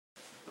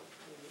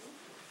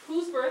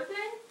Whose birthday?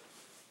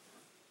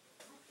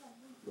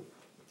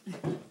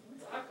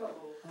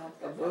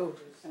 Boo.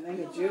 I think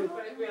it's you.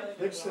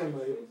 Next time I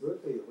have a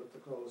birthday, you'll have to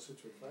call the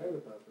Situate Fire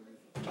Department.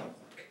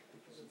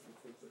 Because if you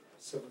think that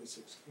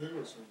 76 kid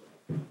or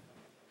something.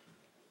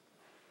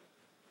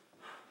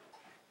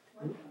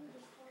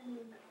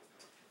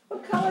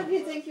 What color do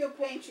you think you'll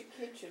paint your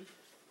kitchen?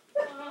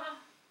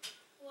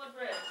 Blood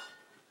red.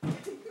 I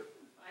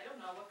don't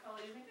know. What color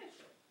do you think I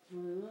should? I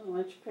don't know. Why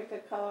don't you pick a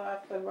color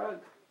off the rug?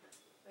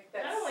 Like I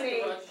that don't like the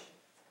sage. rug.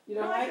 You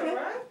don't like it?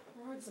 Right?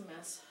 The rug's a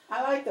mess.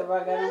 I like the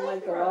rug. I don't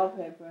like the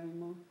wallpaper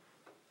anymore.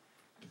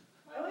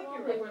 I like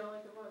your rug. I don't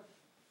like the rug.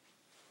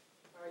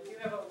 All right, do you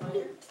have a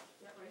lighter?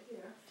 Yeah, right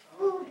here.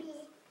 Oh,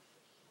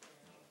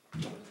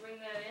 Can you bring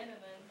that in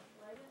and then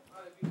light it?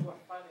 oh, it'd be more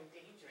fun and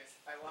dangerous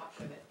if I walk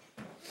with it.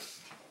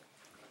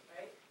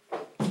 Right?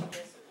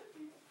 Yes, it would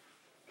be.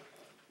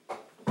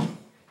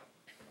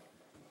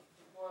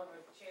 More of a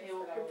chance Hey,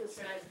 we'll that I put would this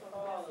trip nice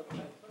all of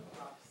my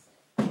flip-flops.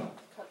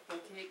 Cut the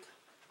cake.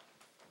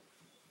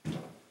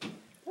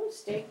 Those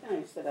steak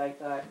knives that I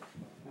got.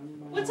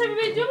 What's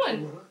everybody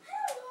doing?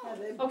 Yeah,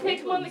 they're Okay, big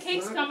come on, the ones.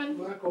 cake's coming.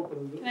 Mark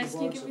opened Can I the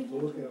sneak box it up with to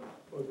you? look at,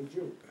 or did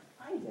you?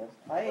 I did.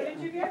 What did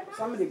you get?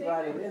 Somebody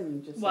brought it in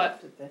and just What?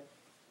 left it there.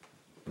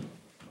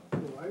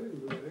 Well, I didn't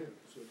bring it in,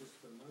 so this is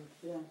mine.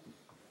 Yeah.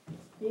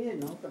 He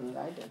didn't open it.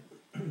 I did.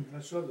 I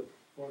saw the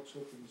box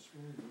open this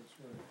morning, that's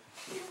right.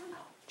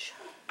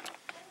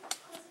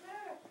 What's the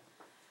matter?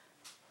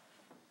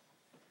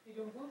 You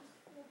doing good?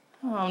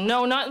 Oh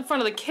no, not in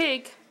front of the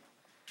cake.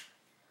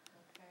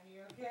 Okay,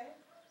 you okay?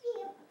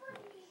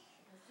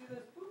 Let's do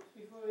those poops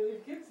before we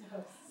leave Kim's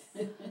house.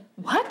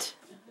 What?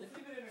 Let's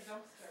leave it in a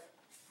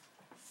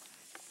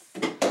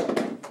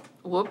dumpster.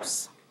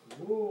 Whoops.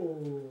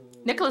 Whoa.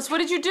 Nicholas, what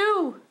did you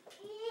do?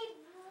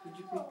 Did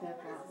you pick that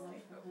bottle up?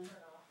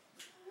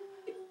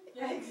 Yikes.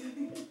 How does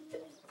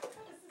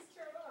this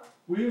turn off?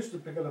 We used to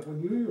pick it up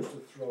when you used to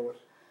throw it.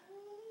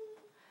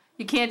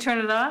 You can't turn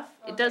it off?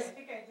 It does. I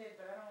think I did,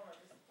 but I don't want to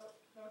just.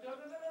 Oh, no,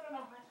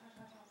 no.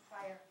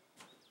 Fire.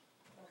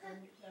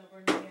 That'll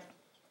burn your hand.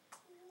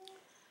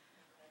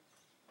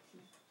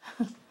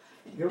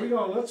 Here we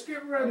go, let's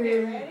get ready.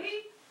 Okay, ready?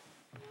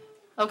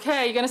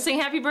 Okay, you gonna sing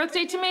happy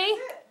birthday to me?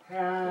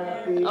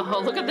 Happy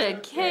Oh, look at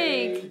that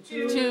cake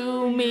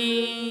to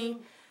me.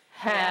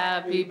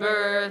 Happy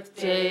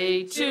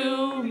birthday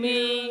to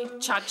me.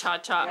 Cha cha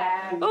cha.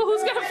 Oh,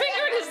 who's got a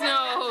finger in his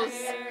nose?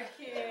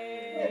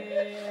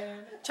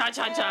 Cha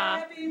cha cha.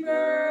 Happy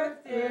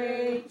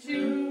birthday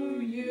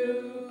to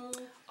you.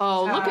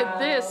 Oh, look at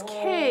this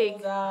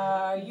cake.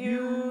 How old are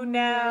you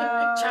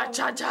now? Cha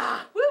cha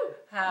cha.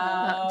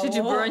 How Did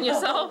you burn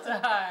yourself? old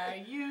are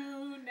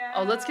you now?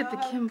 Oh, let's get the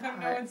Kim Come,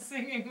 no part. one's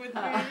singing with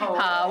me.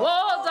 How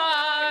old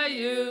are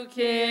you,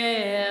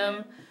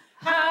 Kim?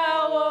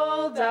 How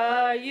old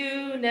are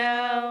you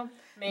now?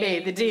 May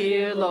the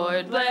dear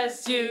Lord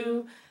bless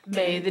you.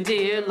 May the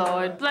dear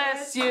Lord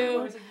bless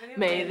you.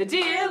 May the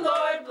dear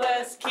Lord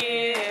bless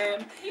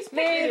Kim.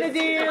 May the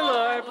dear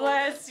Lord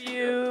bless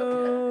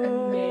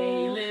you.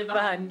 May you live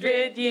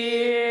 100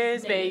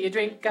 years. May you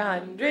drink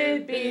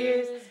 100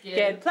 beers.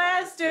 Get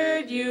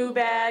plastered, you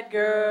bad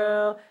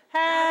girl.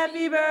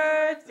 Happy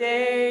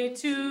birthday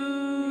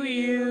to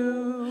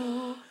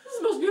you. This is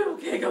the most beautiful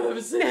cake I've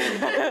ever seen.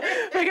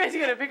 You guys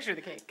get a picture of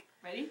the cake.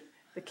 Ready?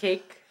 The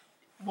cake.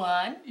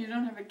 1, You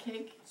don't have a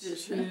cake? 2.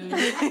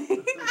 I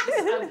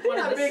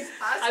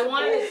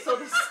wanted it so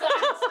the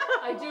sides.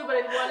 I do, but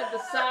I wanted the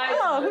sides.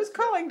 Oh, who's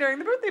calling during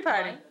the birthday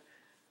party? 1,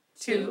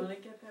 2. Want to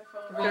get that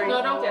phone? 3.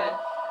 No, don't get it.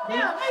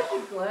 Yeah, I'd be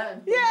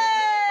glad. Yay!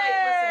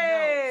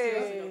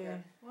 Seriously, don't get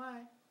it.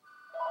 Why?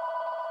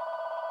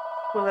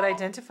 Will it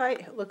identify?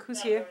 Look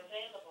who's here.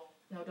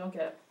 No, don't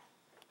get it.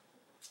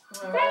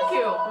 Thank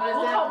you.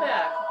 We'll call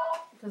back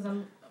because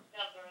I'm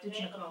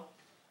ditching a call.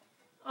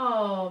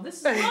 Oh,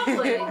 this is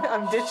lovely.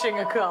 I'm ditching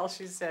a call,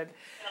 she said.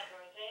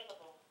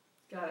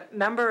 Got it.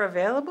 Number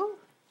available?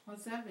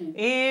 What's that mean?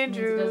 Means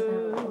it doesn't have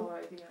a Andrew.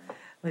 caller ID.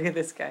 Look at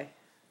this guy.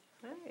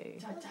 Hey.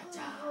 Cha cha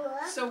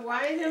cha. So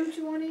why don't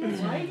you want to eat?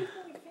 Why are you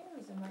putting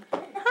fingers in my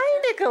cake?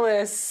 Hi,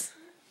 Nicholas.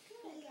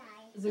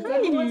 Is it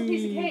good? Who wants a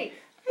piece of cake?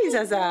 Hey,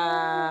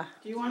 Zaza.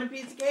 Do you want a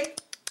piece of cake?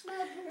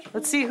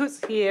 Let's see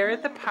who's here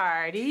at the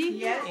party.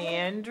 Yes.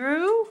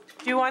 Andrew.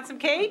 Do you want some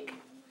cake?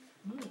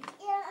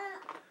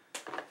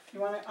 You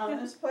want it on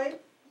this plate?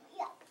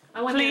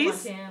 I want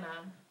Please? Hannah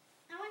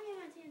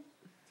Montana.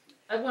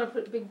 I want to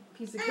put a big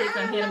piece of cake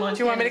on Hannah Montana. Do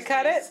you want me to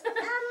cut it?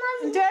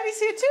 And Daddy's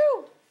here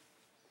too.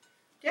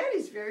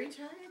 Daddy's very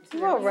tired today.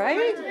 You all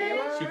right?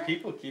 See,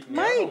 people keep me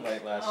Mike. up all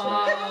night last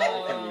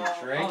night. Can you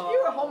drink?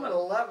 You were home at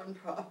 11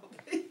 probably.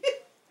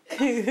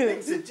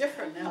 Things are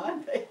different now,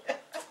 aren't they?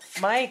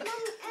 Mike.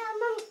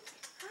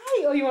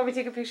 Hi. Oh, you want me to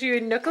take a picture of you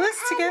and Nicholas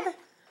together?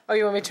 Oh,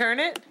 you want me to turn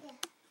it?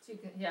 So you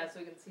can, yeah, so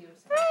you can see him.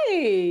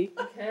 Hey.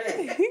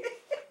 Okay.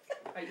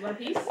 All right, you want a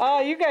piece? Oh,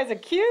 you guys are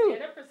cute.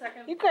 Stand up for a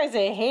second. You guys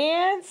are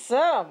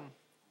handsome.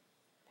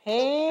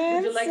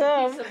 Would you like a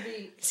Handsome. piece of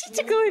the... Is he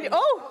tickling?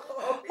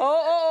 Oh.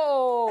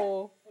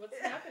 Oh. What's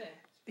happening?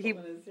 He.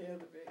 His hair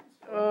the big.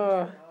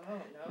 Oh. No,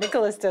 no.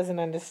 Nicholas doesn't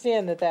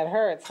understand that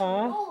hurts,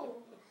 huh? Oh,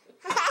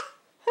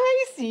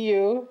 I see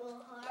you.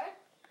 little hard.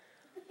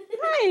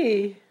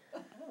 Hi.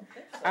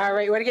 All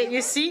right, you want to get in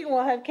your seat and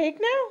we'll have cake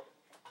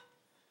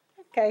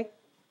now? Okay.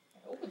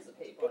 Opens the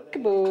paper.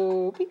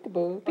 Peekaboo,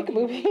 peekaboo,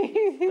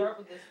 peekaboo. Start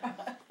with this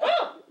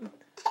one.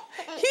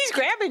 He's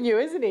grabbing you,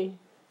 isn't he?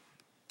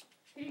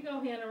 Here you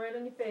go, Hannah, right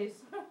on your face.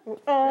 We're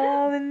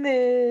all in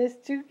this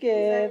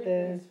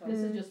together. This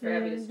is just for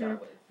Abby to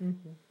start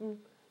with.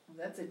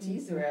 That's a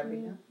teaser,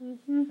 Abby, huh?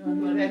 Mm-hmm.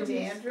 You want that to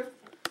Andrew?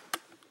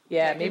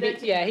 Yeah, maybe.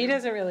 Yeah, he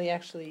doesn't really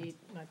actually eat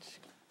much.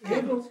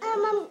 Andrew,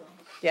 Mom,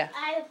 Yeah.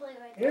 I have a plate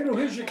right there. Andrew,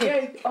 here's your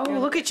cake. Oh,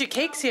 look at your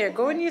cakes here.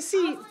 Go in your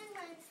seat.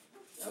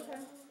 Okay.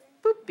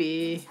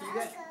 Boopy.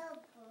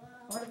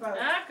 What about,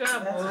 that's a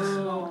Acapulco.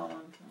 small one.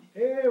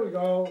 Here we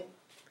go.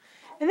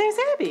 And there's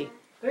Abby.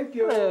 Thank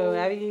you. Hello,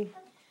 Abby.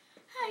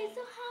 Hi,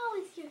 so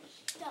how is your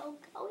show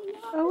going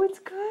on? Oh, it's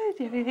good.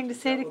 You have anything to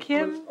say to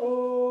Kim?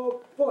 Oh,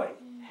 boy.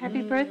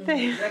 Happy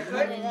birthday. Is that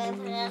good?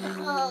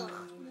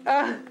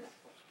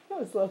 That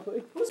was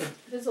lovely.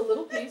 There's a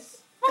little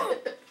piece.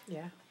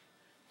 Yeah.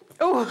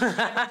 Oh. Do you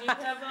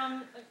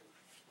have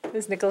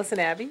There's Nicholas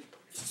and Abby.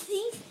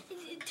 See?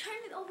 Turn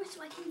it over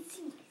so I can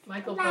see.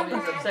 Michael probably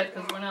is upset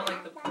because we're not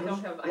like we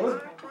don't have ice cream.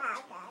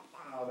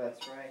 Oh,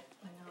 that's right.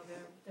 I know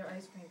they're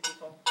ice cream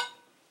people.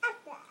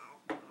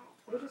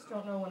 We just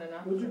don't know when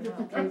enough. Where'd you is get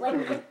the enough.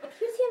 cake from?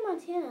 Who's here,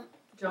 Montana?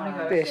 Joni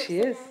got There it. she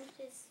is.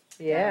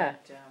 Yeah.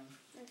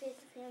 My face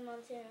is here,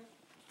 Montana.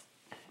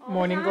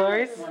 Morning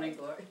glories. Morning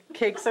glory.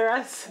 Cakes are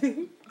us.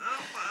 She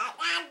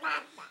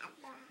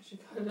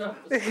got it off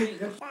the street.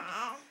 Got it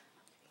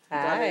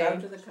Hi.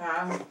 out to the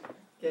car,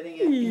 getting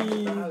it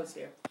into the house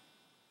here.